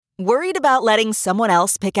Worried about letting someone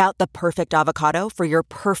else pick out the perfect avocado for your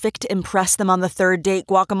perfect impress them on the third date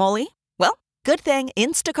guacamole? Well, good thing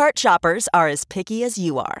Instacart shoppers are as picky as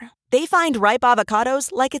you are. They find ripe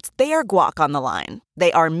avocados like it's their guac on the line.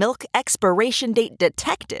 They are milk expiration date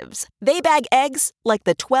detectives. They bag eggs like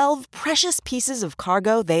the 12 precious pieces of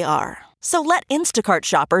cargo they are. So let Instacart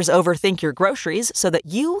shoppers overthink your groceries so that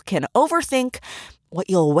you can overthink what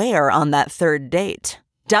you'll wear on that third date.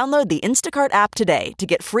 Download the Instacart app today to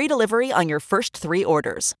get free delivery on your first 3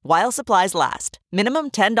 orders, while supplies last.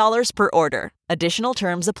 Minimum $10 per order. Additional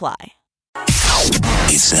terms apply.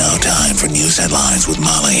 It's now time for news headlines with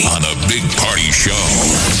Molly on the Big Party Show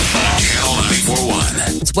on Channel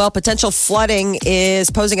 94.1. Well, potential flooding is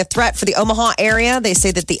posing a threat for the Omaha area. They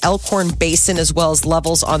say that the Elkhorn Basin, as well as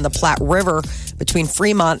levels on the Platte River between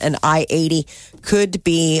Fremont and I-80, could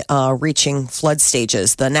be reaching flood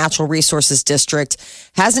stages. The Natural Resources District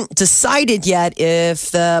hasn't decided yet if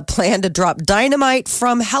the plan to drop dynamite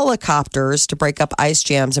from helicopters to break up ice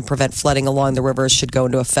jams and prevent flooding along the rivers should go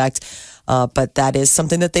into effect. But that is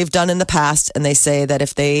something that they've done in the past, and they say that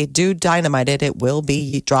if they do dynamite it, it will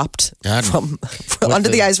be dropped from under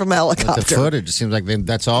the ice from a helicopter. The footage, it seems like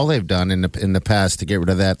that's all they've done in the past to get rid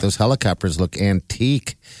of that. Those helicopters look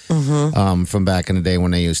antique from back in the day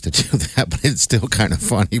when they used to do that, but it's still kind of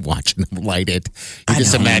funny watching them light it. You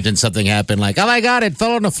just imagine something happen like, oh my God, it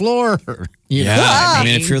fell on the floor. I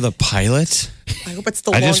mean, if you're the pilot, I hope it's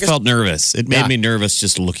the I longest. just felt nervous. It made me nervous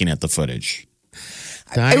just looking at the footage.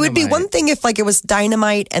 Dynamite. It would be one thing if it was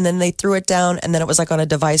dynamite and then they threw it down and then it was on a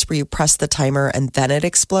device where you press the timer and then it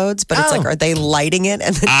explodes. But it's are they lighting it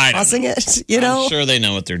and then tossing it? I'm sure they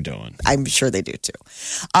know what they're doing. I'm sure they do too.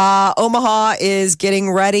 Omaha is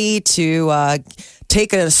getting ready to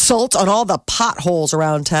take an assault on all the potholes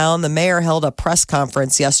around town. The mayor held a press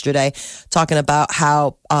conference yesterday talking about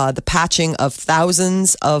how the patching of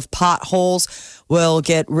thousands of potholes will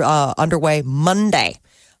get underway Monday.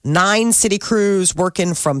 9 city crews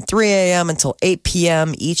working from 3 a.m. until 8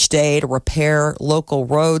 p.m. each day to repair local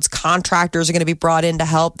roads. Contractors are going to be brought in to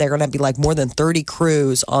help. They're going to be more than 30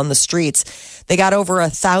 crews on the streets. They got over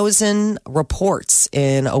 1,000 reports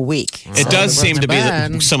in a week. It does seem to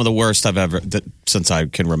be some of the worst I've ever, since I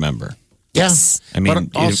can remember. Yes. I mean,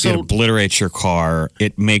 it obliterates your car.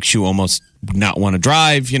 It makes you almost not want to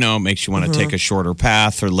drive, it makes you want to take a shorter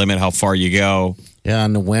path or limit how far you go. Yeah,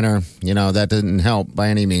 in the winter, that didn't help by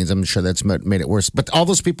any means. I'm sure that's made it worse. But all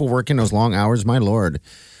those people working those long hours, my Lord,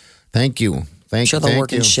 thank you. I'm sure they'll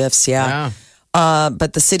work in shifts, yeah.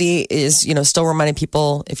 But the city is, still reminding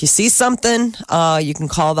people, if you see something, you can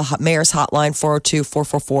call the mayor's hotline,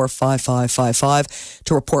 402-444-5555,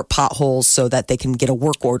 to report potholes so that they can get a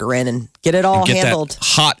work order in and get it all handled. That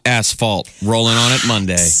hot asphalt rolling on it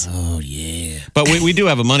Monday. Oh, yeah. But we do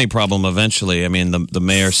have a money problem eventually. I mean, the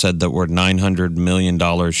mayor said that we're $900 million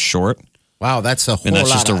short. Wow, that's a whole lot. And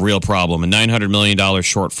that's just a real problem. A $900 million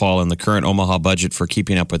shortfall in the current Omaha budget for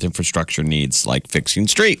keeping up with infrastructure needs like fixing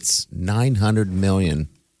streets. $900 million.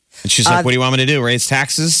 And she's like, what do you want me to do? Raise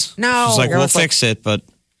taxes? No. She's like, we'll fix it, but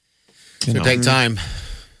It's going to take time.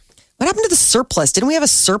 What happened to the surplus? Didn't we have a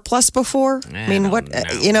surplus before? Anyway, the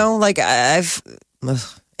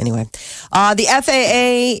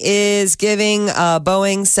FAA is giving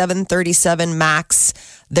Boeing 737 MAX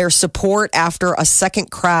their support after a second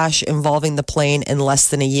crash involving the plane in less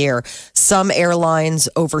than a year. Some airlines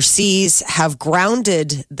overseas have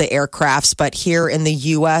grounded the aircrafts, but here in the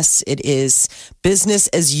U.S., it is business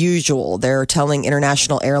as usual. They're telling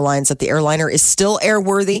international airlines that the airliner is still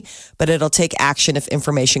airworthy, but it'll take action if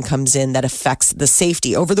information comes in that affects the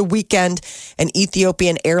safety. Over the weekend, an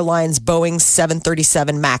Ethiopian Airlines Boeing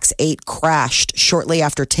 737 MAX 8 crashed shortly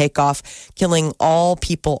after takeoff, killing all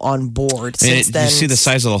people on board. Since then, you see the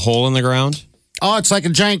size of the hole in the ground? Oh, it's like a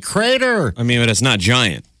giant crater. I mean, but it's not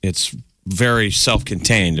giant. It's very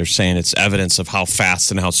self-contained. They're saying it's evidence of how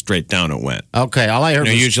fast and how straight down it went. Okay, all I heard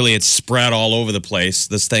was... usually it's spread all over the place.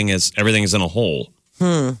 This thing is, everything is in a hole.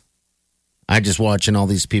 I just watching all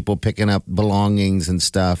these people picking up belongings and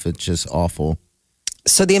stuff. It's just awful.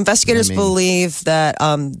 So the investigators believe that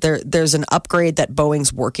there's an upgrade that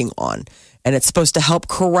Boeing's working on, and it's supposed to help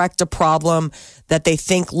correct a problem that they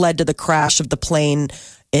think led to the crash of the plane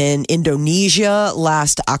in Indonesia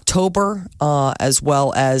last October, as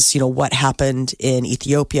well as, what happened in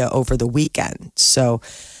Ethiopia over the weekend. So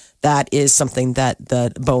that is something that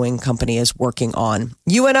the Boeing company is working on.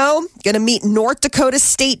 UNO going to meet North Dakota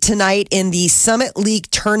State tonight in the Summit League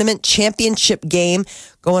Tournament Championship game.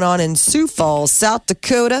 going on in Sioux Falls, South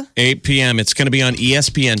Dakota. 8 p.m. It's going to be on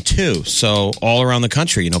ESPN2. So all around the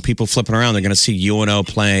country, people flipping around, they're going to see UNO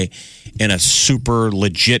play in a super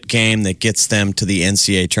legit game that gets them to the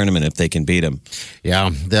NCAA tournament if they can beat them. Yeah,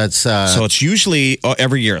 that's... So it's usually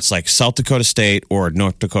every year, it's like South Dakota State or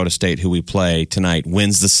North Dakota State, who we play tonight,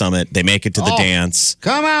 wins the summit. They make it to the dance.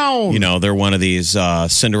 Come on! They're one of these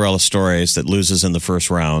Cinderella stories that loses in the first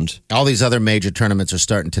round. All these other major tournaments are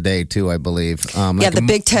starting today, too, I believe. The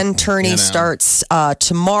Big Ten tourney starts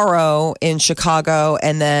tomorrow in Chicago,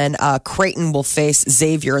 and then Creighton will face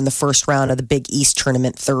Xavier in the first round of the Big East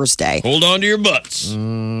tournament Thursday. Hold on to your butts.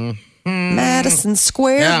 Madison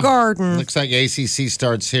Square Garden. Looks like ACC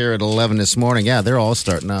starts here at 11 this morning. Yeah, they're all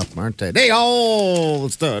starting up, aren't they? They all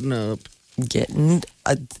starting up.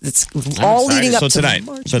 It's all leading up so to tonight.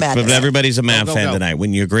 March But Madness. everybody's a Mav Go, fan go. tonight.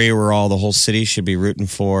 Wouldn't you agree? The whole city should be rooting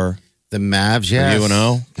for The Mavs, yeah.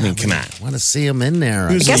 UNO. I mean, come on. I want to see them in there.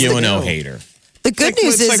 Who's guess a the- UNO hater? The good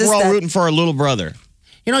news it's like is we're all that rooting for our little brother.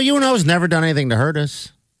 UNO's never done anything to hurt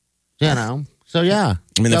us. So, yeah.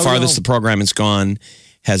 I mean, the So, farthest the program has gone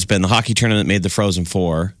has been the hockey tournament made the Frozen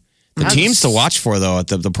Four. The teams to watch for, though,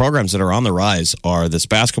 the programs that are on the rise are this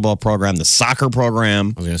basketball program, the soccer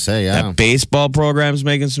program. I was going to say, yeah. That baseball program's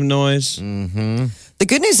making some noise. the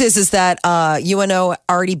good news is that UNO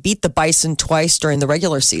already beat the Bison twice during the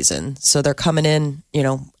regular season, so they're coming in, at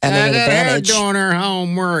an advantage. They're doing her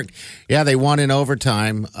homework. Yeah, they won in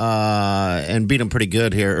overtime and beat them pretty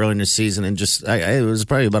good here early in the season. And it was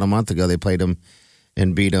probably about a month ago they played them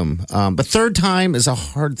and beat them. But third time is a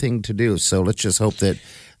hard thing to do, so let's just hope that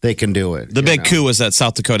they can do it. The big coup was that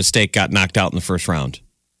South Dakota State got knocked out in the first round.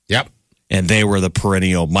 Yep. And they were the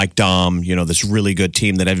perennial Mike Dom, this really good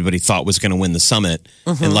team that everybody thought was going to win the summit.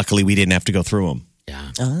 And luckily, we didn't have to go through them.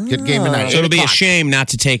 Yeah. Good game tonight. So it'll be a shame not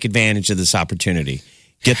to take advantage of this opportunity.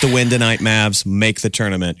 Get the win tonight, Mavs. Make the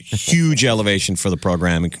tournament. Huge elevation for the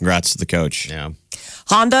program, and congrats to the coach. Yeah.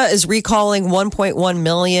 Honda is recalling 1.1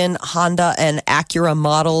 million Honda and Acura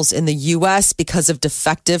models in the U.S. because of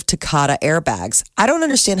defective Takata airbags. I don't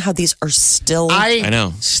understand how these are still I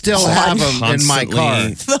know. Still have them in my car.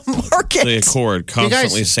 the market. The Accord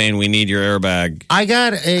constantly saying we need your airbag. I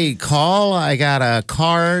got a call. I got a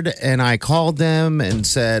card, and I called them and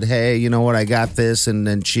said, "Hey, you know what? I got this." And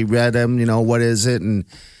then she read them. What is it? And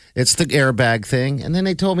it's the airbag thing. And then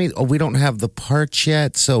they told me, "Oh, we don't have the parts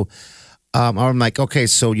yet." So I'm like, "Okay,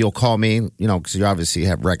 so you'll call me, because you obviously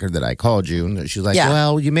have record that I called you." And she's like, Yeah.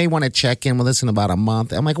 "Well, you may want to check in with us in about a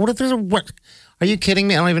month." I'm like, "What if there's what? Are you kidding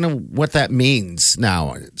me? I don't even know what that means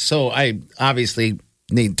now." So I obviously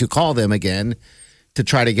need to call them again to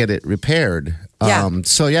try to get it repaired. Yeah.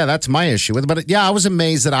 So that's my issue with it. But I was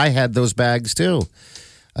amazed that I had those bags too.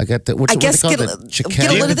 I got the. What guess they get called? a- The get a Chiquette?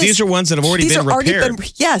 little- But these are ones that have already These been are already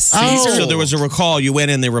repaired. yes. Oh. So there was a recall. You went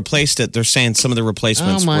in, they replaced it. They're saying some of the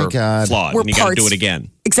replacements Oh, my were God. flawed, Were and you got to do parts- it again.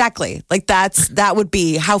 Exactly. Like that would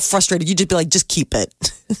be how frustrated you'd just be like, just keep it.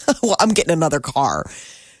 Well, I'm getting another car.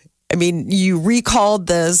 I mean, you recalled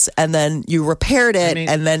this and then you repaired it,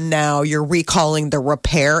 and then now you're recalling the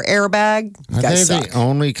repair airbag. You Are they guys suck. the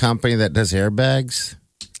only company that does airbags?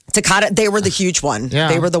 Takata, they were the huge one. Yeah.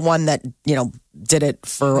 They were the one that, did it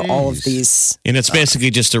for all of Jeez. these. And it's basically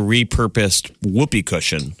just a repurposed whoopee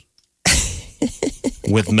cushion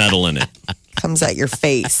with metal in it. Comes at your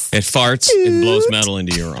face. It farts and blows metal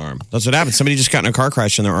into your arm. That's what happened. Somebody just got in a car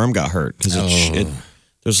crash and their arm got hurt because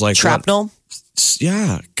there's like Shrapnel? what?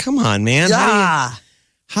 Yeah, come on, man. Yeah.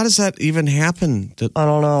 How does that even happen? I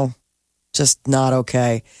don't know. Just not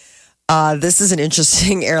okay. This is an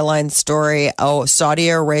interesting airline story. Saudi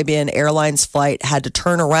Arabian Airlines flight had to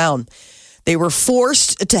turn around. They were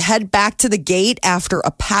forced to head back to the gate after a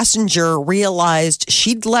passenger realized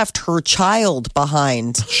she'd left her child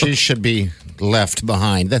behind. She should be left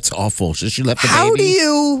behind. That's awful. She left the How baby. do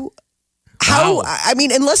you... Wow. I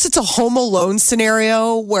mean, unless it's a Home Alone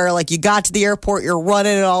scenario where, like, you got to the airport, you're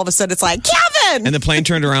running, and all of a sudden it's like, Kevin! And the plane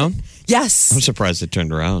turned around? Yes. I'm surprised it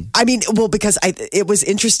turned around. I mean, well, because it was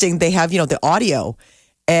interesting. They have, the audio,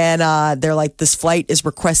 and they're like, this flight is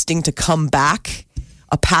requesting to come back.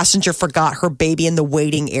 A passenger forgot her baby in the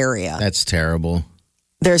waiting area. That's terrible.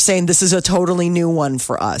 They're saying this is a totally new one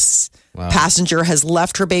for us. Wow. Passenger has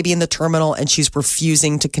left her baby in the terminal, and she's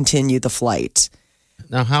refusing to continue the flight.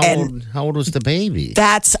 Now, how old was the baby?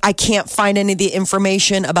 I can't find any of the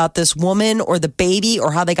information about this woman or the baby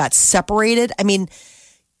or how they got separated. I mean,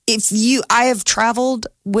 I have traveled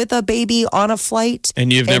with a baby on a flight.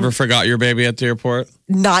 And you've never forgot your baby at the airport?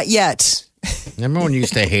 Not yet. Remember when you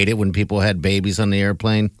used to hate it when people had babies on the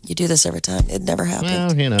airplane? You do this every time. It never happened.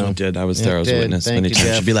 Well, you know. I did. I was there. I was a did. witness. Thank Many you, times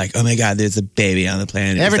Jeff. she'd be like, "Oh my God, there's a baby on the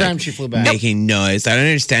plane." Every It's time like she flew back. making noise. I don't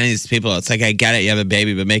understand these people. It's like, I get it. You have a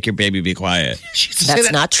baby, but make your baby be quiet. She used to That's say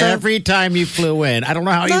that not true. Every time you flew in. I don't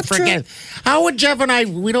know how you Not true. forget. How would Jeff and I,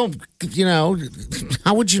 we don't,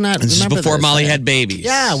 how would you not This is remember before this? Molly had babies.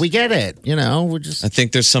 Yeah, we get it. We're just. I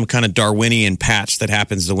think there's some kind of Darwinian patch that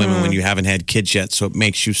happens to women when you haven't had kids yet, so it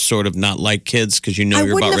makes you sort of not like kids because you know I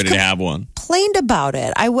you're wouldn't about ready have to have one. Complained about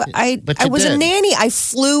it. I But you was a did. nanny. I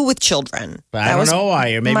flew with children. But I That don't was know why.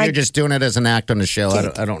 Maybe my- you're just doing it as an act on the show.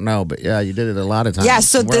 I don't know. But yeah, you did it a lot of times. Yeah,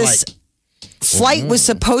 so And we're this flight was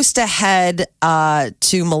supposed to head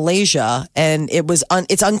to Malaysia, and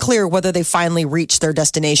it's unclear whether they finally reached their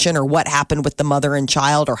destination or what happened with the mother and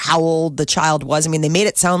child or how old the child was. I mean, they made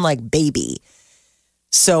it sound like baby.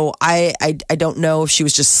 So I don't know if she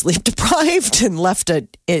was just sleep deprived and left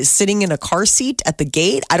sitting in a car seat at the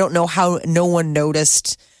gate. I don't know how no one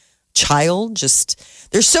noticed child. Just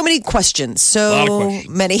there's so many questions,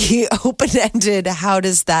 many open-ended. How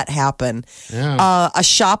does that happen? Yeah. A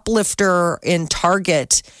shoplifter in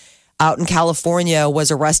Target out in California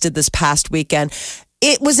was arrested this past weekend.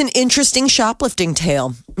 It was an interesting shoplifting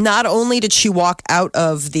tale. Not only did she walk out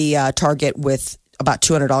of the Target with about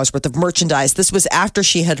 $200 worth of merchandise, this was after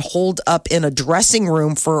she had holed up in a dressing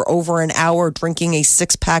room for over an hour drinking a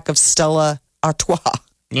 6-pack of Stella Artois.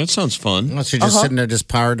 That sounds fun. Well, so you're just sitting there just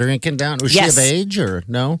power drinking down. Was Yes. she of age or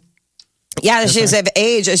no? Yeah, she was of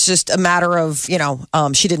age. It's just a matter of,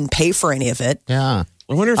 she didn't pay for any of it. Yeah.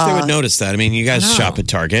 I wonder if they would notice that. I mean, you guys shop at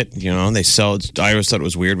Target. They sell. I always thought it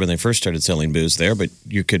was weird when they first started selling booze there, but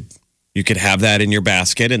you could have that in your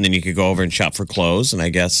basket, and then you could go over and shop for clothes. And I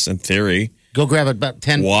guess in theory, Go grab about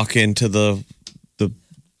 10. walk into the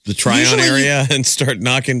try-on Usually- area and start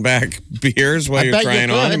knocking back beers while I you're bet you trying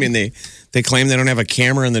on. could. I mean, they claim they don't have a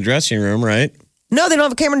camera in the dressing room, right? No, they don't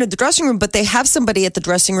have a camera in the dressing room, but they have somebody at the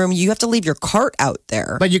dressing room. You have to leave your cart out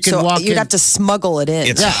there. But you can so walk you'd in- have to smuggle it in.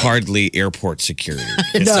 It's hardly airport security.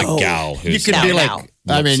 It's No. a gal who's You can No, be no. like,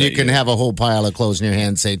 I mean, Looks you at can you. have a whole pile of clothes in your hand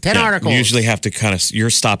and say 10 Yeah, articles. You usually have to kind of, you're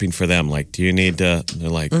stopping for them. Like, do you need to, they're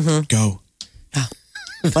like, go.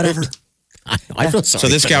 Whatever. I feel sorry So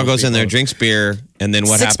this for gal those goes in there, people. drinks beer, and then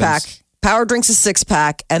what Six-pack. happens? Power drinks a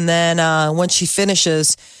 6-pack. And then when she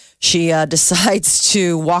finishes, she decides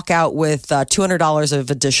to walk out with $200 of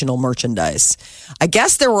additional merchandise. I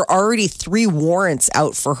guess there were already 3 warrants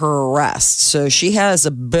out for her arrest. So she has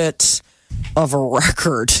a bit of a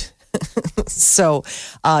record. So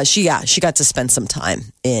she got to spend some time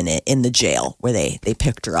in the jail where they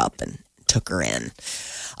picked her up and took her in.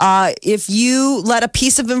 If you let a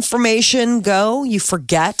piece of information go, you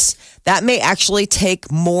forget. That may actually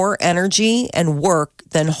take more energy and work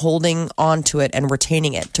than holding on to it and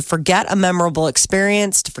retaining it. To forget a memorable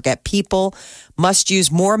experience, to forget people, must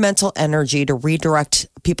use more mental energy to redirect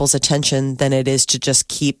people's attention than it is to just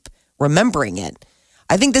keep remembering it.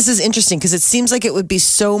 I think this is interesting because it seems like it would be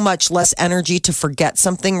so much less energy to forget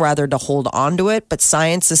something rather to hold on to it. But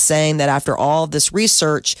science is saying that after all of this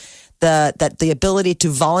research, that the ability to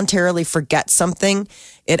voluntarily forget something,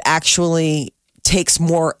 it actually takes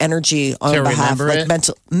more energy on To behalf, remember like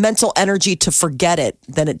it? mental energy to forget it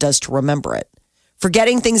than it does to remember it.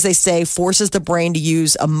 Forgetting things, they say, forces the brain to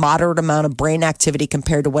use a moderate amount of brain activity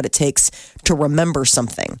compared to what it takes to remember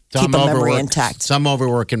something. So Keep a I'm memory overwork- intact. So I'm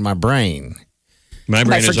overworking my brain. My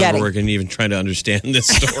brain is forgetting. overworking even trying to understand this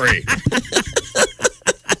story.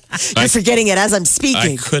 You're forgetting it as I'm I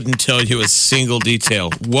speaking. couldn't tell you a single detail.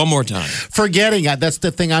 One more time. Forgetting. That's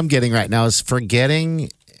the thing I'm getting right now is forgetting.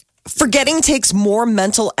 Forgetting takes more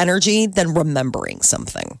mental energy than remembering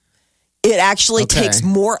something. It actually Okay. takes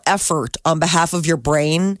more effort on behalf of your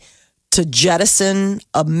brain to jettison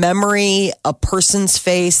a memory, a person's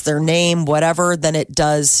face, their name, whatever, than it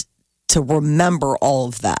does to remember all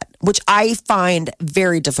of that, which I find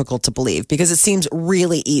very difficult to believe because it seems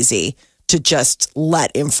really easy to just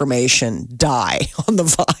let information die on the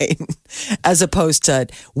vine as opposed to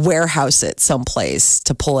warehouse it someplace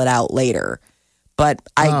to pull it out later. But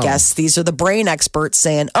I guess these are the brain experts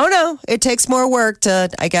saying, oh no, it takes more work to,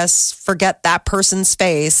 I guess, forget that person's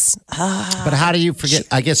face. But how do you forget?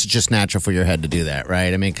 I guess it's just natural for your head to do that,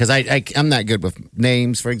 right? I mean, because I'm not good with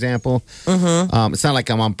names, for example. Mm-hmm. It's not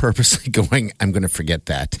like I'm on purposely going, I'm going to forget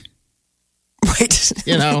that. Right.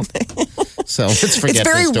 You know? So let's forget It's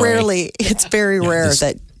very this story. rarely, it's very rare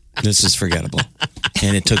that This is forgettable.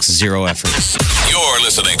 And it took zero effort. You're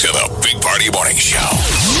listening to the Big Party Morning Show.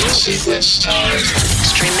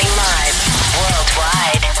 Streaming live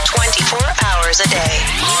worldwide 24 hours a day.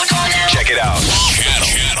 Log on now. Check it out.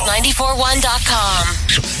 Channel.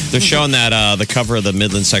 941.com. They're showing that the cover of the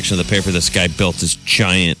Midland section of the paper. This guy built this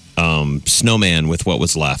giant snowman with what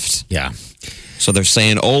was left. Yeah. So they're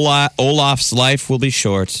saying Olaf's life will be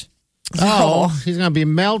short. Oh, he's going to be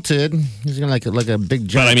melted. He's going to like a big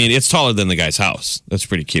giant. But I mean, it's taller than the guy's house. That's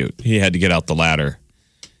pretty cute. He had to get out the ladder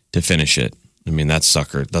to finish it. I mean, that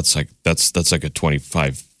sucker, that's like a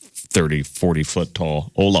 25, 30, 40 foot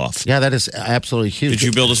tall Olaf. Yeah, that is absolutely huge. Did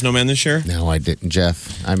you build a snowman this year? No, I didn't,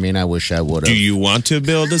 Jeff. I mean, I wish I would have. Do you want to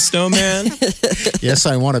build a snowman? Yes,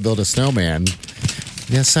 I want to build a snowman.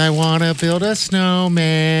 Yes, I want to build a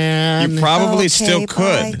snowman. You probably still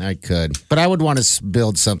could. I could. But I would want to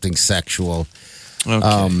build something sexual. Okay.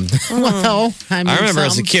 Well, I mean, I remember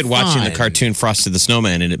as a kid watching the fun. cartoon Frosty the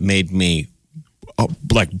Snowman, and it made me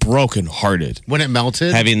like brokenhearted. When it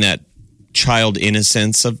melted? Having that child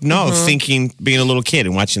innocence of thinking, being a little kid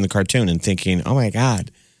and watching the cartoon and thinking, oh my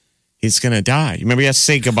God, he's going to die. You remember you have to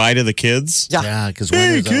say goodbye to the kids? Yeah, because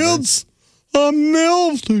Hey, kids, I'm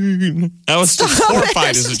melting. I was just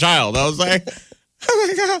horrified as a child. I was like, oh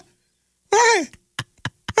my God, why?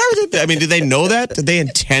 I mean, did they know that? Did they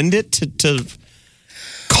intend it to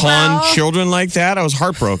con children like that? I was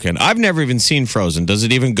heartbroken. I've never even seen Frozen. Does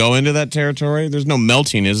it even go into that territory? There's no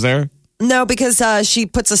melting, is there? No, because she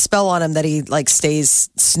puts a spell on him that he like stays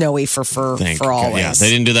snowy for Thank always. God. Yeah, they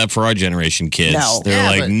didn't do that for our generation kids. No. They're Yeah,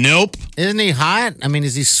 like, but- nope. Isn't he hot? I mean,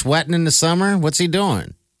 is he sweating in the summer? What's he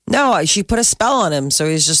doing? No, she put a spell on him, so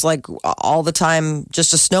he's just like all the time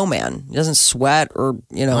just a snowman. He doesn't sweat or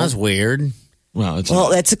That's weird. Well,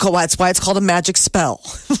 that's why it's called a magic spell.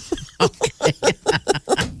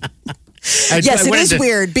 Yes, it is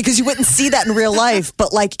weird because you wouldn't see that in real life,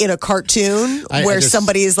 but like in a cartoon where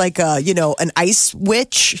somebody is like an ice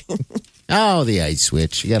witch. Oh, the ice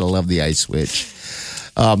switch. You got to love the ice switch.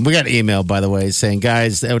 We got an email, by the way, saying,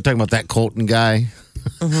 guys, we're talking about that Colton guy.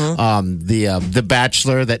 The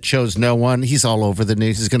Bachelor that chose no one. He's all over the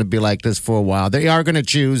news. He's going to be like this for a while. They are going to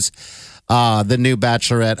choose the new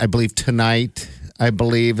Bachelorette, I believe, tonight. I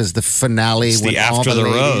believe is the finale. it's the After the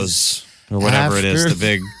Rose or whatever it is. The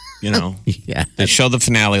big, Yeah. They showed the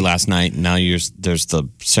finale last night. And now there's the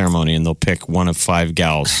ceremony, and they'll pick one of 5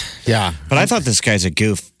 gals. Yeah. But I thought this guy's a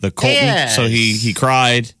goof, the Colton. Yes. So he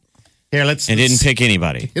cried Here, and didn't pick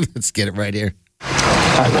anybody. Let's get it right here.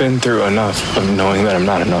 I've been through enough of knowing that I'm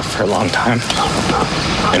not enough for a long time.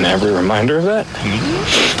 And every reminder of that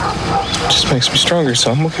just makes me stronger,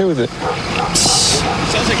 so I'm okay with it.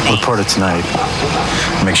 Reported tonight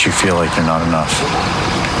makes you feel like you're not enough.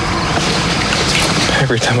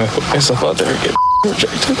 Every time I put myself out there, I get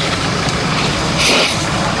rejected.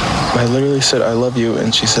 I literally said, I love you,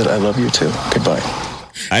 and she said, I love you too. Goodbye.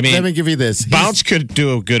 I mean, Let me give you this. Bounce could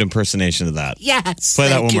do a good impersonation of that. Yes. Play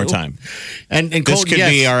that thank one more you. time. And This Colton, could yes.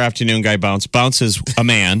 be our afternoon guy, Bounce. Bounce is a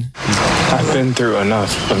man. I've been through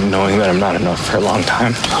enough of knowing that I'm not enough for a long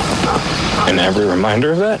time. And every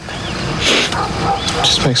reminder of that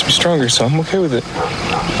just makes me stronger, so I'm okay with it.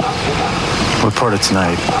 Reported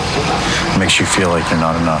tonight makes you feel like you're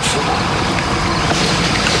not enough.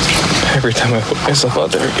 Every time I put myself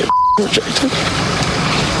out there, I get rejected.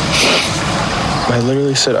 I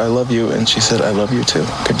literally said, I love you, and she said, I love you too.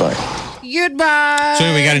 Goodbye. Goodbye.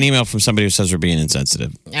 So we got an email from somebody who says we're being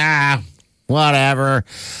insensitive. Whatever.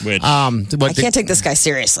 Which, I can't take this guy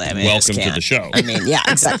seriously. I mean, I just welcome to can't. the show. I mean, yeah,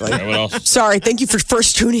 exactly. What else? Sorry, thank you for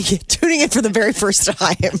first tuning in for the very first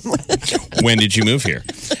time. When did you move here?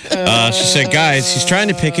 She said, guys, he's trying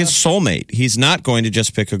to pick his soulmate. He's not going to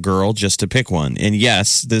just pick a girl just to pick one. And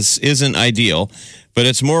yes, this isn't ideal, but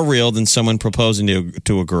it's more real than someone proposing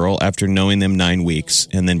to a girl after knowing them 9 weeks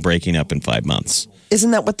and then breaking up in 5 months.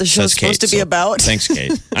 Isn't that what the show's Says Kate. supposed to be So, about? Thanks,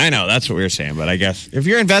 Kate. I know, that's what we were saying, but I guess if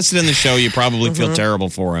you're invested in the show, you probably feel terrible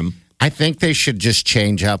for him. I think they should just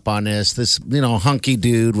change up on this. This, hunky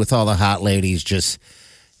dude with all the hot ladies just,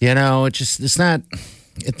 it's not.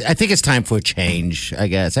 I think it's time for a change, I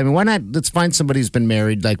guess. I mean, why not? Let's find somebody who's been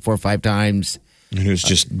married like 4 or 5 times. And who's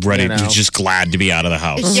just ready, who's just glad to be out of the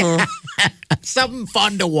house. Yeah. Something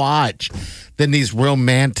fun to watch than these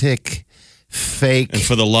romantic, fake. And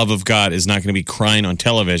for the love of God, is not going to be crying on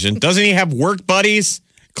television. Doesn't he have work buddies?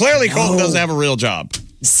 Clearly, Colton doesn't have a real job.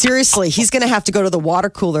 Seriously, he's going to have to go to the water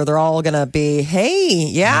cooler. They're all going to be, hey,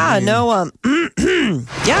 yeah, no,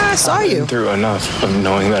 yeah, I saw I've you. been through enough of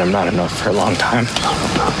knowing that I'm not enough for a long time.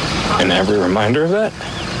 And every reminder of that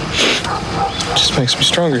just makes me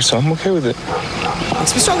stronger, so I'm okay with it.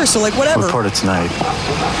 Makes me stronger, so like whatever. Reported tonight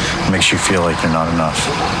makes you feel like you're not enough.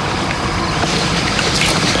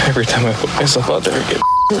 Every time I put myself out there, I get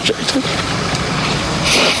rejected.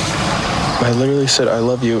 I literally said, I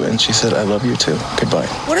love you, and she said, I love you too. Goodbye.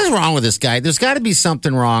 What is wrong with this guy? There's got to be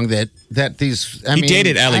something wrong that these. He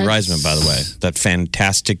dated Allie Reisman, by the way, that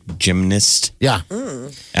fantastic gymnast. Yeah.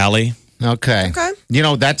 Allie. Okay. You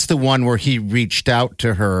know, that's the one where he reached out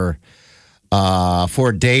to her for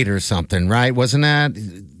a date or something, right? Wasn't that?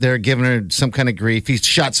 They're giving her some kind of grief. He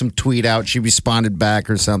shot some tweet out. She responded back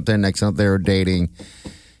or something. Next month they were dating.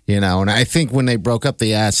 You know, and I think when they broke up,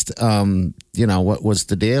 they asked, you know, what was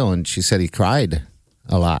the deal? And she said he cried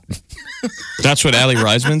a lot. That's what Allie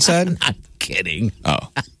Reisman said? I'm kidding.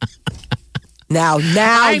 Oh. Now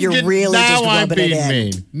you're really just rubbing it in.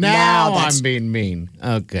 Mean. Now I'm being mean.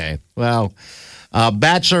 Okay. Well,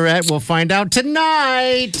 Bachelorette, we'll find out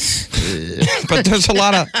tonight. But there's a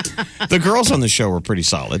lot of... The girls on the show were pretty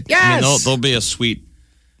solid. Yes. I mean, they'll be a sweet...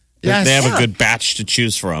 Yes. They have a good batch to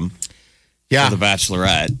choose from. Yeah. For the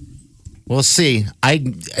Bachelorette. We'll see.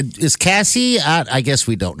 Is Cassie out? I guess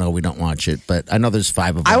we don't know. We don't watch it, but I know there's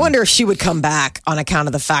 5 of them. I wonder if she would come back on account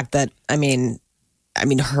of the fact that, I mean,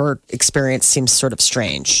 her experience seems sort of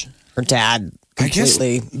strange. Her dad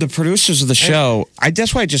completely. I guess the producers of the show,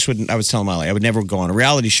 that's why I was telling Molly, I would never go on a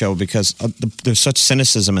reality show because there's such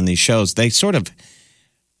cynicism in these shows. They sort of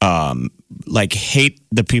like hate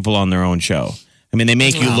the people on their own show. I mean, they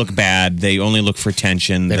make you look bad. They only look for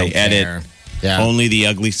tension. They don't edit care. Yeah. only the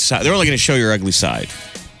ugly side. They're only going to show your ugly side.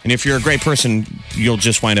 And if you're a great person, you'll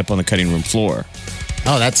just wind up on the cutting room floor.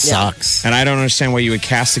 Oh, that sucks. And I don't understand why you would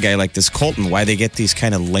cast a guy like this Colton, why they get these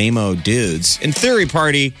kind of lame-o dudes. In Theory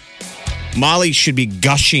Party, Molly should be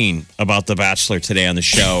gushing about The Bachelor today on the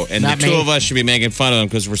show, and the two of us should be making fun of him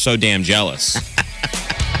because we're so damn jealous.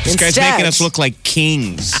 This guy's making us look like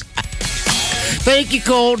kings. Thank you,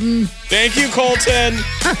 Colton. Thank you, Colton.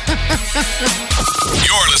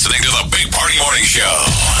 You're listening to the Big Party Morning Show.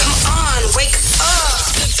 Come on, wake up.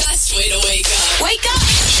 The best way to wake up. Wake up.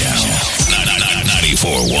 Channel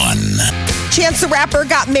 94.1. Chance the Rapper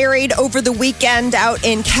got married over the weekend out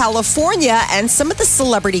in California, and some of the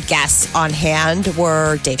celebrity guests on hand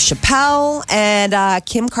were Dave Chappelle and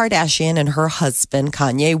Kim Kardashian and her husband,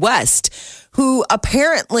 Kanye West, who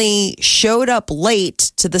apparently showed up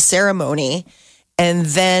late to the ceremony and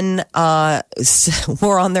then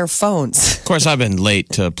were on their phones. Of course, I've been late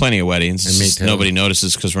to plenty of weddings. And me too. Nobody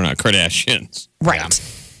notices because we're not Kardashians. Right.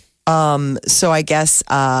 So I guess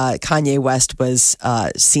Kanye West was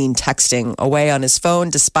seen texting away on his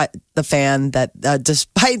phone, despite the fact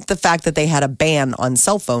that they had a ban on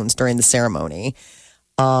cell phones during the ceremony.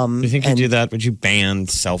 Do you think you do that? Would you ban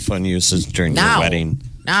cell phone uses during your wedding?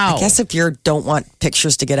 No. I guess if you don't want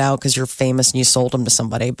pictures to get out because you're famous and you sold them to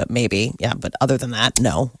somebody, but maybe, yeah. But other than that,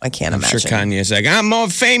 no, I can't imagine. Sure, Kanye's like, I'm more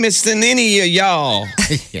famous than any of y'all.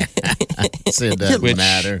 Yeah. So it doesn't Which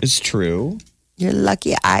matter. is true. You're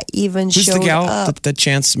lucky I even Who's showed the gal up. that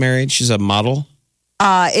Chance married? She's a model.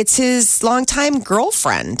 It's his longtime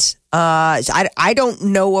girlfriend. I don't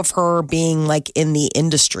know of her being like in the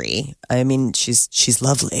industry. I mean, she's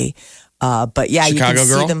lovely. But yeah, Chicago you can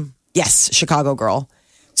girl? see them. Yes, Chicago girl.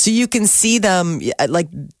 So you can see them like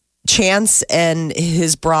Chance and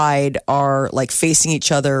his bride are like facing each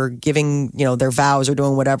other, giving, their vows or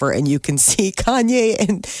doing whatever. And you can see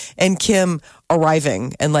Kanye and Kim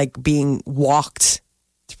arriving and like being walked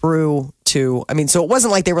through to, so it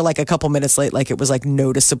wasn't like they were like a couple minutes late, like it was like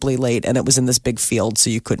noticeably late and it was in this big field. So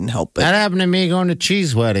you couldn't help it. That happened to me going to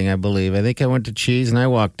Cheese wedding, I believe. I think I went to Cheese and I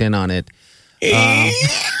walked in on it. Yeah,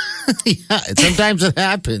 sometimes it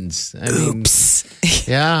happens. Oops.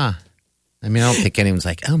 Yeah. I don't think anyone's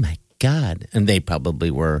like, oh my God. And they probably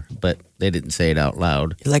were, but they didn't say it out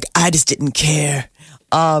loud. You're like, I just didn't care.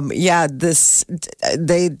 They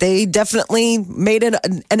definitely made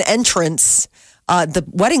an entrance. The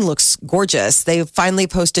wedding looks gorgeous. They finally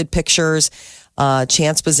posted pictures.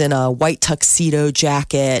 Chance was in a white tuxedo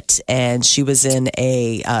jacket, and she was in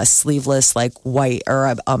a sleeveless, like white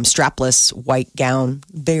or strapless white gown.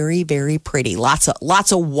 Very, very pretty. Lots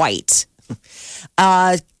of white.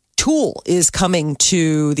 Tool is coming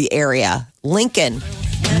to the area. Lincoln,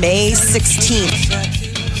 May 16th.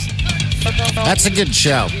 That's a good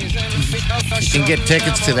show. You can get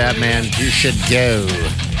tickets to that, man. You should go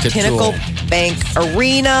to Pinnacle Tool. Bank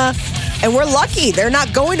Arena. And we're lucky. They're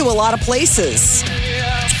not going to a lot of places.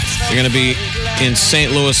 They're going to be in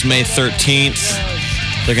St. Louis May 13th.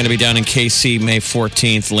 They're going to be down in KC May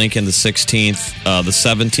 14th, Lincoln the 16th, the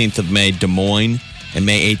 17th of May, Des Moines, and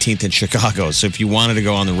May 18th in Chicago. So if you wanted to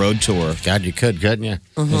go on the road tour, God, you could, couldn't you?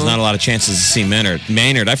 there's not a lot of chances to see Maynard.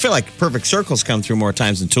 I feel like Perfect Circle's come through more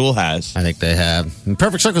times than Tool has. I think they have. And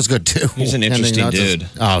Perfect Circle's good, too. He's an interesting dude.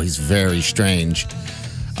 He's very strange.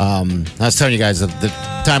 I was telling you guys, the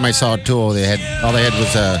time I saw Tool, all they had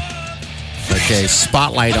was a like a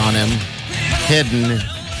spotlight on him, hidden,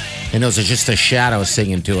 and it was just a shadow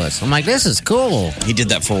singing to us. I'm like, this is cool. He did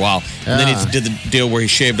that for a while. And then he did the deal where he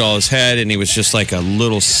shaved all his head and he was just like a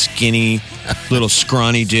little skinny, little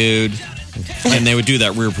scrawny dude. And they would do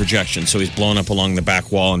that rear projection. So he's blown up along the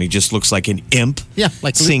back wall and he just looks like an imp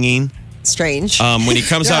like singing. Strange. When he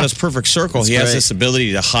comes out as Perfect Circle, he has great. this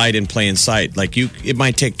ability to hide in plain sight. Like it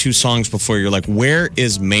might take 2 songs before you're like, where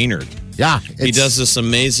is Maynard? Yeah. He does this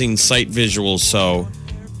amazing sight visuals so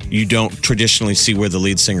you don't traditionally see where the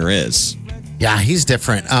lead singer is. Yeah, he's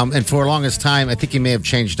different. And for the longest time, I think he may have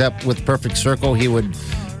changed up with Perfect Circle. He would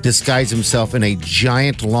disguise himself in a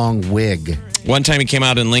giant long wig. One time he came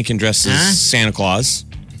out in Lincoln dressed as Santa Claus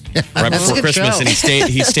right before Christmas, and he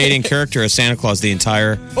stayed in character as Santa Claus the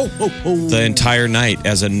entire night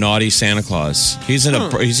as a naughty Santa Claus. He's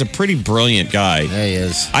a pretty brilliant guy. Yeah, he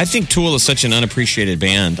is. I think Tool is such an unappreciated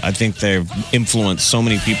band. I think they've influenced so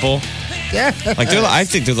many people. Yeah. I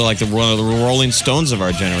think they're like one of the Rolling Stones of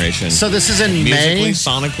our generation. So this is in musically, May?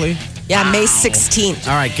 sonically. Yeah, May 16th.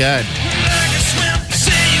 All right, good.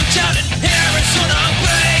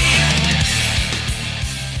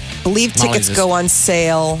 I believe tickets go on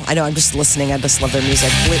sale. I know, I'm just listening. I just love their music.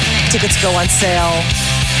 Tickets go on sale.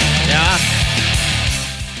 Yeah.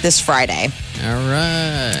 This Friday. All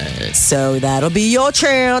right. So that'll be your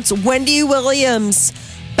chance. Wendy Williams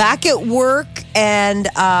back at work and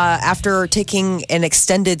after taking an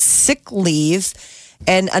extended sick leave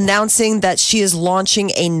and announcing that she is launching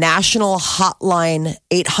a national hotline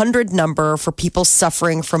 800 number for people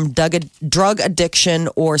suffering from drug addiction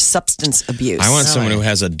or substance abuse. I want someone who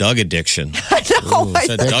has a Doug addiction. I know. It's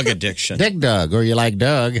a Doug addiction. Dig Doug, or you like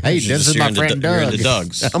Doug. Hey, this is my friend You're Doug. into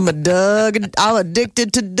Dougs. I'm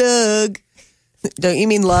addicted to Doug. Don't you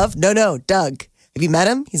mean love? No, Doug. Have you met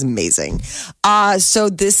him? He's amazing. So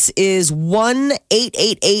this is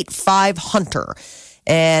 1-888-5-HUNTER.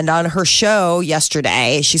 And on her show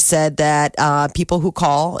yesterday, she said that people who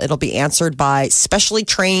call, it'll be answered by specially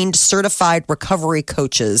trained, certified recovery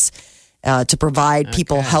coaches to provide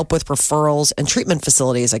people help with referrals and treatment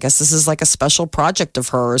facilities. I guess this is like a special project of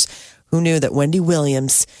hers. Who knew that Wendy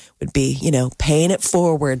Williams would be, paying it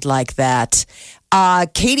forward like that?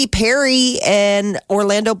 Katy Perry and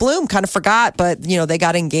Orlando Bloom kind of forgot, but, they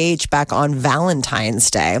got engaged back on Valentine's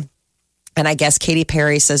Day. And I guess Katy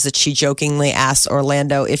Perry says that she jokingly asked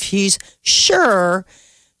Orlando if he's sure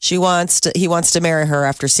he wants to marry her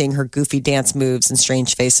after seeing her goofy dance moves and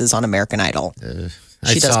strange faces on American Idol.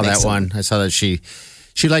 I saw that one. I saw that she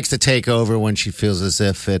likes to take over when she feels as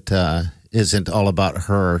if it isn't all about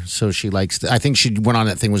her. So she likes to, I think she went on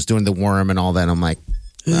that thing, was doing the worm and all that. I'm like,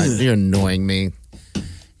 you're annoying me.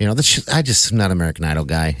 I just am not an American Idol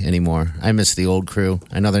guy anymore. I miss the old crew.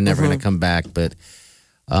 I know they're never going to come back, but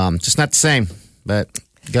just not the same. But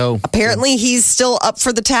go. Apparently, he's still up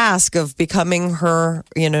for the task of becoming her,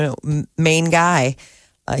 main guy.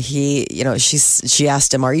 She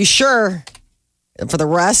asked him, "Are you sure?" For the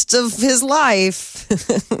rest of his life,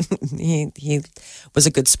 he was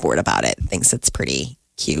a good sport about it. Thinks it's pretty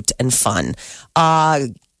cute and fun.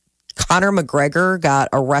 Conor McGregor got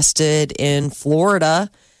arrested in Florida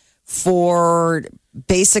for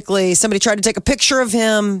basically somebody tried to take a picture of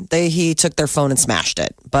him. He took their phone and smashed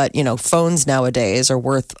it. But, phones nowadays are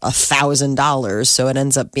worth $1,000. So it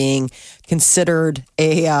ends up being considered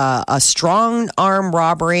a strong arm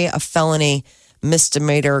robbery, a felony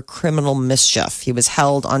misdemeanor criminal mischief. He was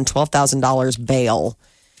held on $12,000 bail.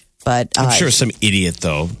 But I'm sure some idiot,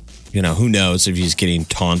 though. Who knows if he's getting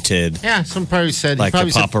taunted. Yeah, some probably said. Like the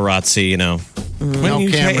paparazzi, Wouldn't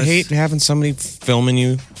you cameras. hate having somebody filming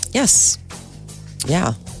you? yes.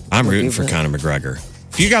 Yeah. I'm rooting for Conor McGregor.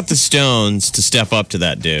 If you got the stones to step up to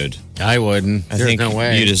that dude, I wouldn't. I There's think no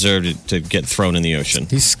way. you deserve to get thrown in the ocean.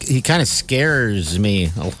 He kind of scares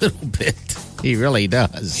me a little bit. He really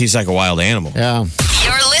does. He's like a wild animal. Yeah.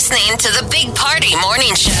 You're listening to the Big Party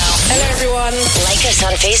Morning Show. Hello, everyone. Like us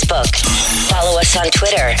on Facebook. Follow us on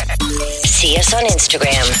Twitter. See us on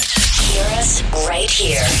Instagram. Hear us right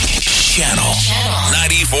here. Channel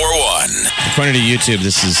 94.1. According to YouTube,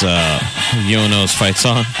 this is UNO's fight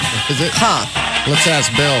song. Is it? Let's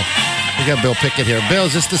ask Bill. We got Bill Pickett here. Bill,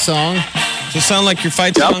 is this the song? Does it sound like your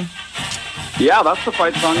fight song? Yeah, that's the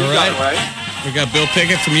fight song. You got it right. We got Bill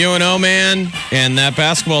Pickett from UNO, man, and that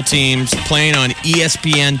basketball team's playing on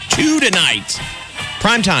ESPN2 tonight.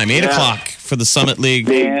 Prime time, 8 o'clock for the Summit League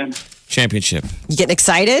Championship. You getting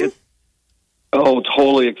excited? Oh,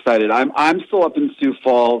 totally excited. I'm still up in Sioux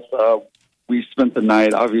Falls. We spent the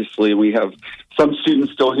night. Obviously, we have some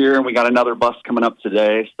students still here, and we got another bus coming up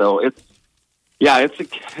today. So it's Yeah,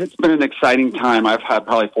 it's been an exciting time. I've had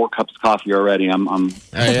probably 4 cups of coffee already. I'm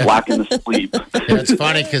lacking the sleep. It's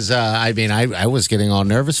funny because I was getting all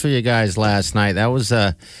nervous for you guys last night.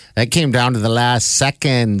 That came down to the last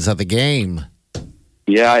seconds of the game.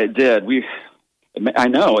 Yeah, it did. I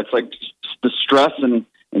know it's like the stress and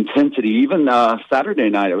intensity. Even Saturday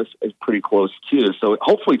night, it was pretty close too. So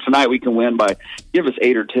hopefully tonight we can win by give us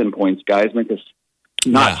 8 or 10 points, guys. Make us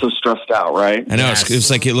not so stressed out, right? I know. It was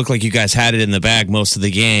like it looked like you guys had it in the bag most of the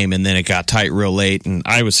game, and then it got tight real late, and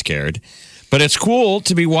I was scared. But it's cool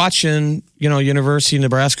to be watching, University of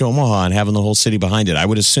Nebraska Omaha and having the whole city behind it. I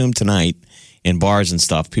would assume tonight in bars and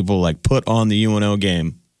stuff, people like put on the UNO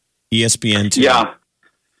game, ESPN 2. Yeah.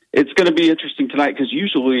 It's going to be interesting tonight because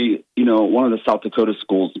usually, one of the South Dakota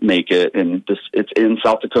schools make it, and it's in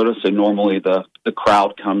South Dakota, so normally the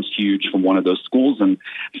crowd comes huge from one of those schools, and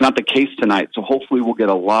it's not the case tonight. So hopefully we'll get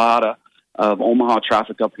a lot of Omaha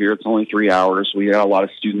traffic up here. It's only 3 hours. We got a lot of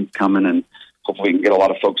students coming, and hopefully we can get a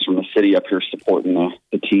lot of folks from the city up here supporting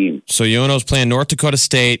the team. So UNO's playing North Dakota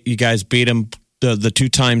State. You guys beat them the 2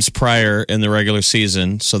 times prior in the regular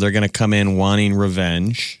season, so they're going to come in wanting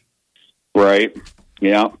revenge. Right.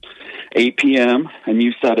 Yeah, 8 p.m. and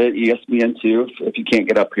you said it, ESPN 2. If you can't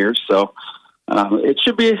get up here, so it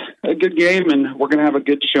should be a good game, and we're going to have a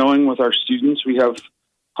good showing with our students. We have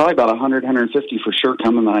probably about 100, 150 for sure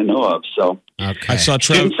coming that I know of. So I saw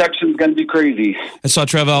student section's going to be crazy. I saw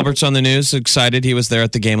Trev Alberts on the news. Excited, he was there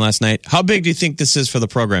at the game last night. How big do you think this is for the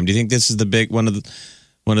program? Do you think this is one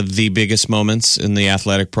of the biggest moments in the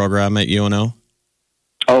athletic program at UNO?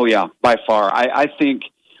 Oh yeah, by far. I think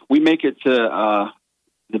we make it to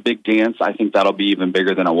the big dance. I think that'll be even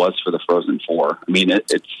bigger than it was for the Frozen Four. I mean,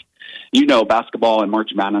 it's basketball and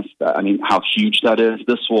March Madness. I mean, how huge that is.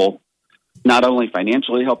 This will not only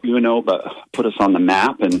financially help UNO, but put us on the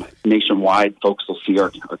map, and nationwide, folks will see our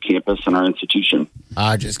campus and our institution.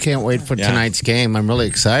 I just can't wait for tonight's game. I'm really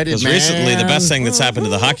excited, man. Recently, the best thing that's happened to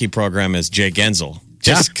the hockey program is Jake Gensel.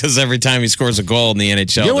 Just because every time he scores a goal in the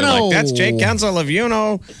NHL, they're like, that's Jake Gensel of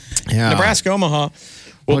UNO, Nebraska, Omaha.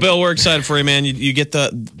 Well, Bill, we're excited for you, man. You get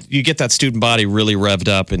that student body really revved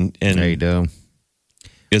up, and there you go.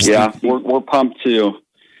 We're pumped too.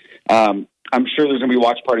 I'm sure there's going to be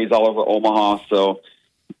watch parties all over Omaha. So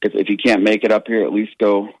if you can't make it up here, at least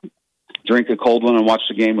go drink a cold one and watch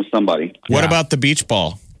the game with somebody. What about the beach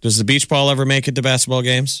ball? Does the beach ball ever make it to basketball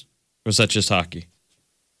games, or is that just hockey?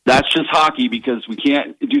 That's just hockey because we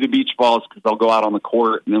can't do the beach balls because they'll go out on the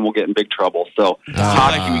court and then we'll get in big trouble. So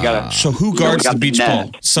hockey, we got to. So who guards the beach ball?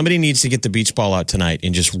 Somebody needs to get the beach ball out tonight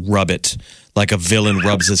and just rub it like a villain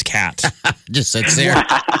rubs his cat. Just sits there.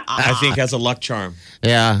 I think as a luck charm.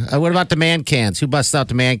 Yeah. What about the man cans? Who busts out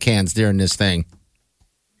the man cans during this thing?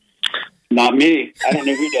 Not me. I don't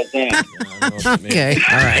know who does that. Okay.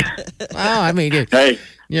 All right. Well, I mean, hey.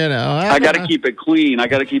 I got to keep it clean.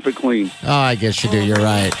 Oh, I guess you do. You're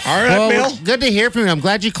right. All right, Bill. Good to hear from you. I'm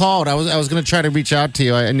glad you called. I was going to try to reach out to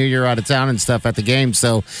you. I knew you were out of town and stuff at the game.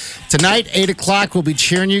 So tonight, 8 o'clock, we'll be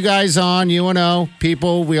cheering you guys on. UNO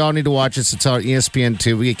people, we all need to watch this. It's on ESPN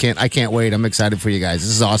 2. I can't wait. I'm excited for you guys.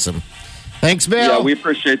 This is awesome. Thanks, Bill. Yeah, we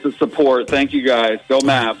appreciate the support. Thank you, guys. Go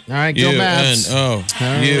Mavs. All right, go Mavs. UNO.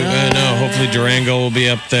 Hopefully Durango will be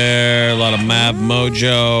up there. A lot of Mav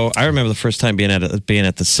mojo. I remember the first time being at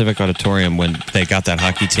the Civic Auditorium when they got that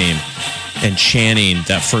hockey team and chanting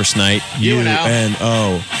that first night.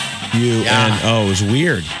 UNO. UNO. It was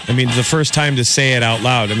weird. I mean, the first time to say it out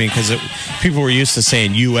loud. I mean, because people were used to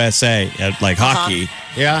saying USA at like hockey.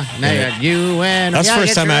 Yeah, now you got UNO. That's the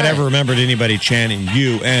first time I'd ever remembered anybody chanting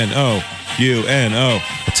UNO, UNO. Well,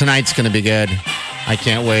 tonight's going to be good. I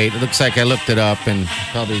can't wait. It looks like I looked it up and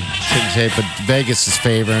probably shouldn't say it, but Vegas is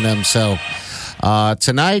favoring them. So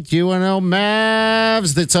tonight, UNO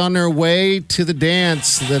Mavs, that's on their way to the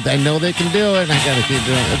dance. I know they can do it. And I got to keep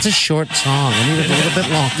doing it. It's a short song. I need it a little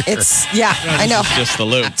bit longer. I know. It's just the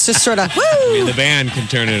loop. It's just sort of, woo! I mean, the band can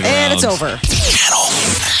turn it around. And it's over. Channel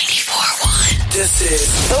 94.1. This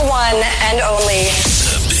is the one and only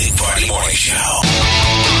The Big Party Morning Show.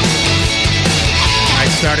 I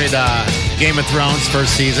started Game of Thrones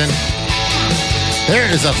first season. There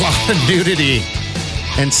is a lot of nudity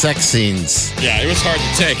and sex scenes. Yeah, it was hard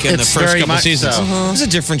to take in the first couple seasons. So. It was a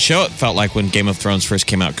different show, it felt like, when Game of Thrones first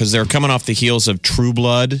came out, because they were coming off the heels of True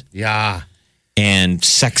Blood. Yeah. and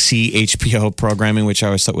sexy HBO programming, which I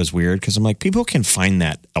always thought was weird because I'm like, people can find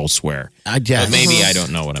that elsewhere. guess. But maybe I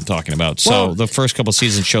don't know what I'm talking about. So the first couple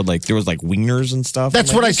seasons showed like there was like wieners and stuff.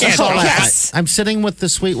 That's what I saw. Yes. I'm sitting with the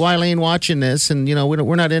sweet Wileen watching this, and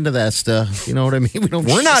we're not into that stuff. You know what I mean?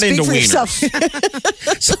 We're not into wieners.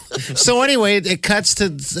 So anyway, it cuts to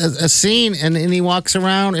a scene, and he walks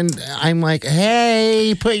around, and I'm like,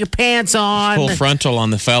 "Hey, put your pants on." Full frontal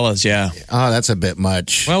on the fellas, yeah. Oh, that's a bit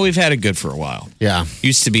much. Well, we've had it good for a while. Yeah,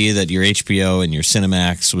 used to be that your HBO and your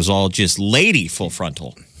Cinemax was all just lady full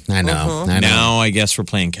frontal. I know. I know. Now I guess we're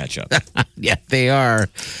playing catch up. Yeah, they are.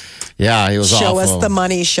 Yeah, it was Show awful. us the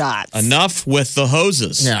money shots. Enough with the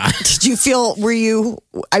hoses. Yeah. Did you feel,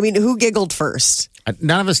 who giggled first?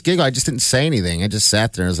 None of us giggled. I just didn't say anything. I just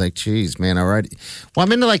sat there. I was like, geez, man, all right. Well,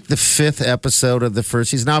 I'm into like the 5th episode of the first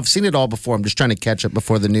season. Now, I've seen it all before. I'm just trying to catch up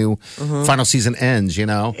before the new final season ends, There's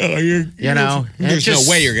no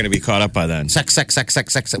way you're going to be caught up by then. Sex.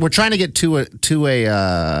 We're trying to get two of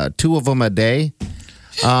them a day.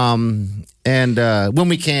 And when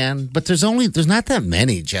we can, but there's not that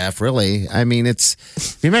many, Jeff, really. I mean,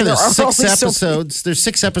 remember there's 6 episodes. There's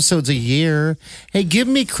 6 episodes a year. Hey, give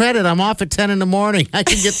me credit. I'm off at 10 in the morning. I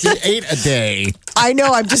can get through 8 a day. I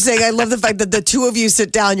know. I'm just saying, I love the fact that the two of you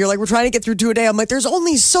sit down. You're like, we're trying to get through 2 a day. I'm like, there's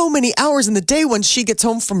only so many hours in the day when she gets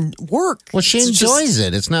home from work. Well, she enjoys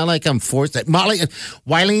it. It's not like I'm forced. Molly,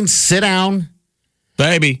 Wileen, sit down.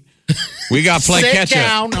 Baby. We got play Sit catch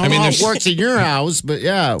up. down. I mean, it works in your house, but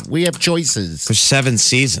yeah, we have choices. There's 7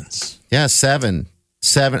 seasons. Yeah, 7.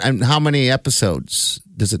 And how many episodes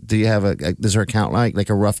does it? Do you have does there a count like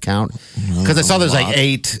a rough count? Because I saw there's like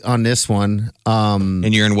 8 on this one.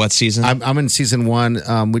 And you're in what season? I'm in season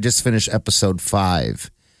 1. We just finished episode 5,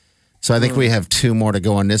 so I think we have 2 more to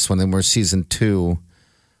go on this one. Then we're season 2.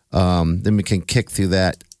 Then we can kick through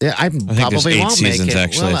that. Yeah, I think probably there's 8 won't seasons make it.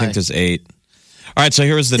 actually. I think there's 8. All right, so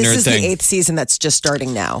here was the this nerd is thing. the 8th season that's just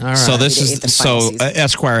starting now. All right. So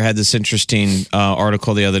Esquire had this interesting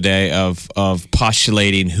article the other day of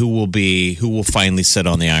postulating who will finally sit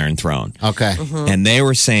on the Iron Throne. Okay, and they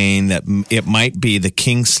were saying that it might be the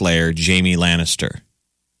Kingslayer, Jaime Lannister.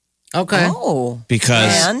 Okay. Oh,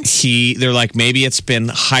 because they're like, maybe it's been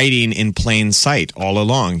hiding in plain sight all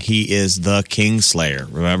along. He is the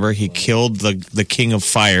Kingslayer. Remember, he killed the King of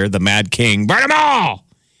Fire, the Mad King. Burn them all.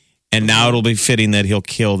 And now it'll be fitting that he'll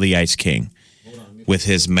kill the Ice King with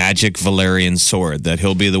his magic Valyrian sword, that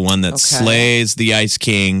he'll be the one that slays the Ice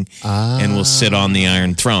King and will sit on the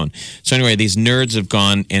Iron Throne. So anyway, these nerds have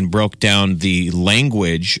gone and broke down the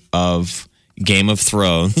language of Game of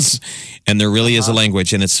Thrones, and there really is a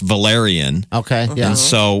language, and it's Valyrian. Okay, yeah. And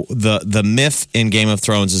so the myth in Game of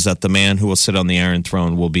Thrones is that the man who will sit on the Iron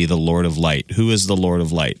Throne will be the Lord of Light. Who is the Lord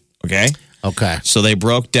of Light? Okay? Okay. So they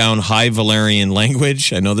broke down High Valyrian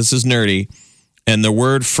language. I know this is nerdy. And the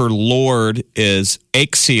word for Lord is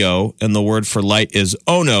Axio, and the word for light is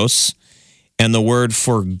Onos, and the word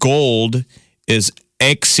for gold is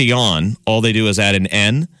Axion. All they do is add an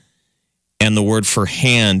N. And the word for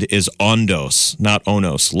hand is Ondos, not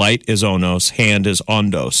Onos. Light is Onos, hand is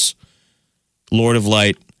Ondos. Lord of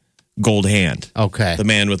Light, gold hand. Okay. The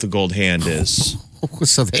man with the gold hand is...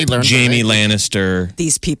 So they learned Jaime Lannister.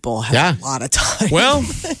 These people have a lot of time. Well,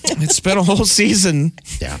 it's been a whole season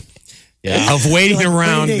of waiting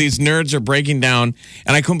around. These nerds are breaking down.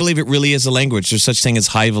 And I couldn't believe it really is a language. There's such thing as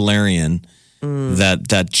High Valyrian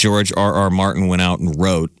that George R.R. Martin went out and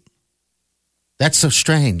wrote. That's so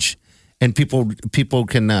strange. And people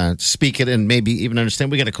can speak it and maybe even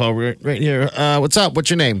understand. We got a call right here. What's up?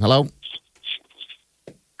 What's your name? Hello?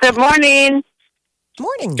 Good morning.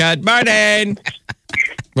 Morning. Good morning.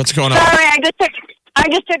 What's going on? Sorry, I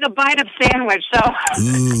just took a bite of sandwich. So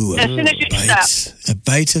as soon as you stop, a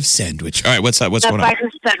bite of sandwich. All right, what's up? What's going on?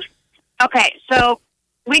 Okay, so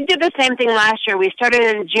we did the same thing last year. We started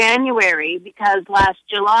in January because last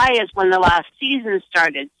July is when the last season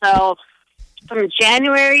started. So from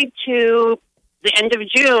January to the end of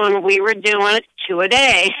June, we were doing 2 a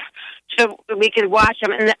day, so we could watch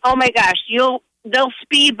them. And oh my gosh, they'll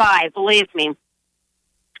speed by. Believe me.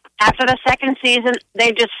 After the second season,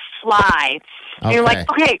 they just fly. Okay. You're like,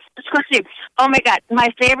 okay, let's go see. Oh, my God.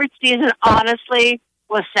 My favorite season, honestly,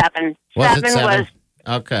 was 7. Seven was...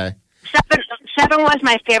 Okay. 7 was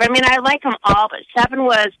my favorite. I mean, I like them all, but 7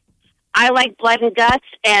 was... I like Blood and Guts,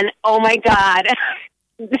 and oh, my God.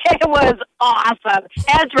 It was awesome.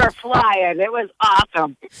 Heads were flying. It was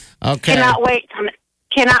awesome. Okay. Cannot wait.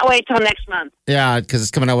 Cannot wait till next month. Yeah, because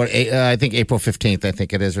it's coming out, I think April 15th, I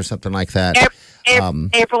think it is, or something like that.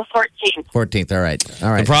 April 14th. 14th, all right.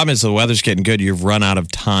 The problem is the weather's getting good. You've run out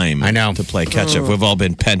of time to play catch-up. We've all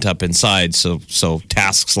been pent up inside, so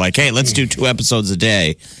tasks like, hey, let's do 2 episodes a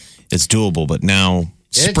day. It's doable, but now...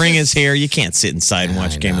 Spring is here. You can't sit inside and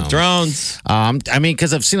watch Game of Thrones. I mean,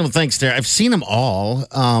 because I've seen them. Thanks, there. I've seen them all.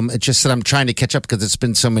 It's just that I'm trying to catch up because it's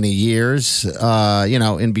been so many years,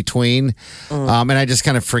 in between, and I just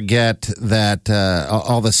kind of forget that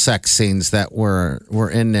all the sex scenes that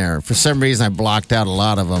were in there. For some reason, I blocked out a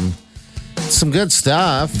lot of them. Some good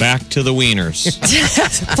stuff. Back to the wieners.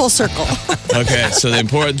 Full circle. Okay, so the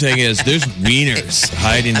important thing is there's wieners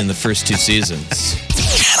hiding in the first 2 seasons.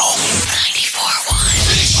 Channel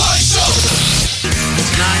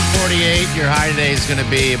 9:48. Your high today is going to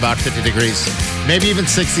be about 50 degrees. Maybe even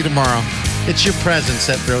 60 tomorrow. It's your presence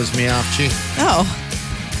that throws me off, Chi. Oh.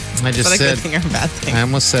 I just said. said. A good thing or a bad thing? I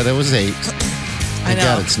almost said it was 8. I know.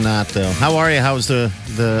 God, it's not, though. How are you? How's the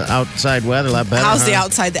outside weather? A lot better? How's the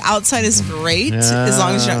outside? The outside is great as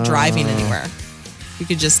long as you're not driving anywhere. You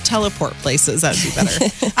could just teleport places. That'd be better.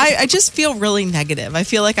 I just feel really negative. I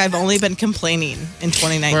feel like I've only been complaining in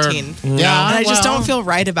 2019. And I just don't feel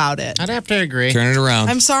right about it. I'd have to agree. Turn it around.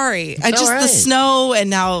 I'm sorry. The snow and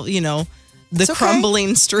now, the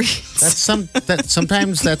crumbling streets.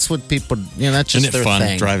 Sometimes that's what people, that's just Isn't it their fun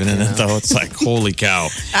thing. driving in it, though? It's like, holy cow.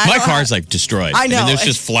 My car's like destroyed. I know. mean, there's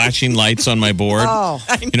just flashing lights on my board. Oh,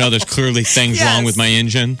 there's clearly things wrong with my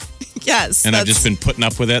engine. Yes. And I've just been putting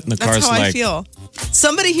up with it, and the car's that's how like... I feel.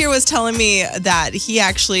 Somebody here was telling me that he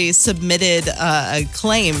actually submitted a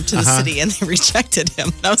claim to the city and they rejected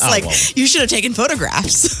him. And I was you should have taken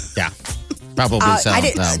photographs. Yeah. Probably so.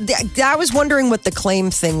 I was wondering what the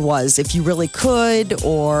claim thing was. If you really could,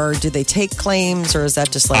 or do they take claims, or is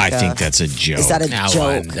that just like I think that's a joke. Is that a No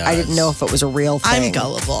joke? one does. I didn't know if it was a real thing. I'm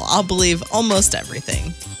gullible. I'll believe almost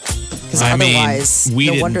everything. I mean, we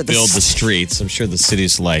no didn't wonder build the streets. I'm sure the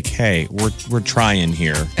city's like, hey, we're trying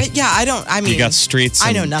here. You got streets.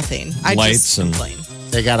 I know nothing. I lights just complain.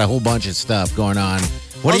 They got a whole bunch of stuff going on.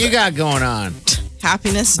 What do you got going on?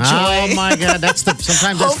 Happiness, joy. Oh my God,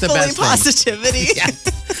 sometimes that's the best thing. Positivity. Yeah.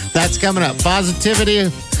 That's coming up.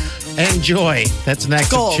 Positivity and joy. That's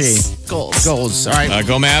next. Goals. All right.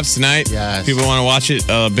 Go Mavs tonight. Yes. People want to watch it.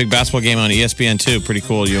 Big basketball game on ESPN2. Pretty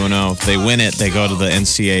cool. UNO. If they win it, they go to the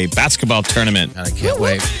NCAA basketball tournament. I can't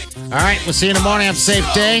wait. All right. We'll see you in the morning. Have a safe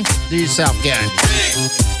day. Do yourself good.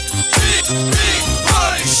 Big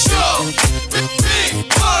Party Show. Big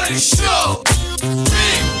Party Show.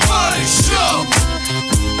 Big Party Show.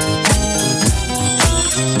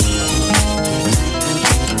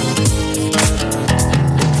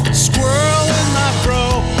 Squirrel in my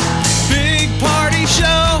fro. Big Party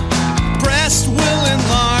Show. Breast will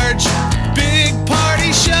enlarge. Big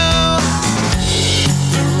Party Show.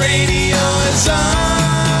 The radio is on.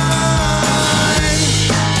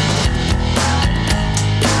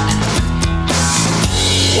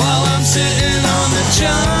 While I'm sitting on the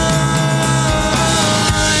john.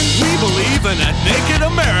 We believe in a naked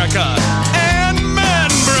America and man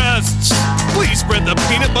breasts. Please spread the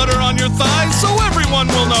peanut butter on your thighs so everyone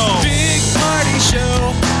will know. Big Party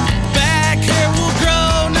Show. Back hair will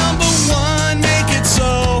grow. Number 1, make it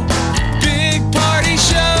so. Big Party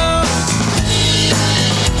Show.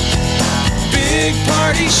 Big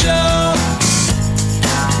Party Show.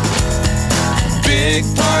 Big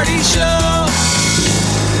Party Show.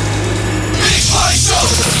 Big Party Show.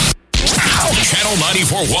 Channel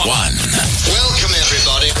 94.1. Welcome,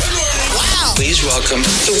 everybody. Wow. Please welcome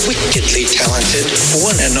the wickedly talented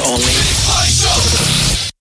one and only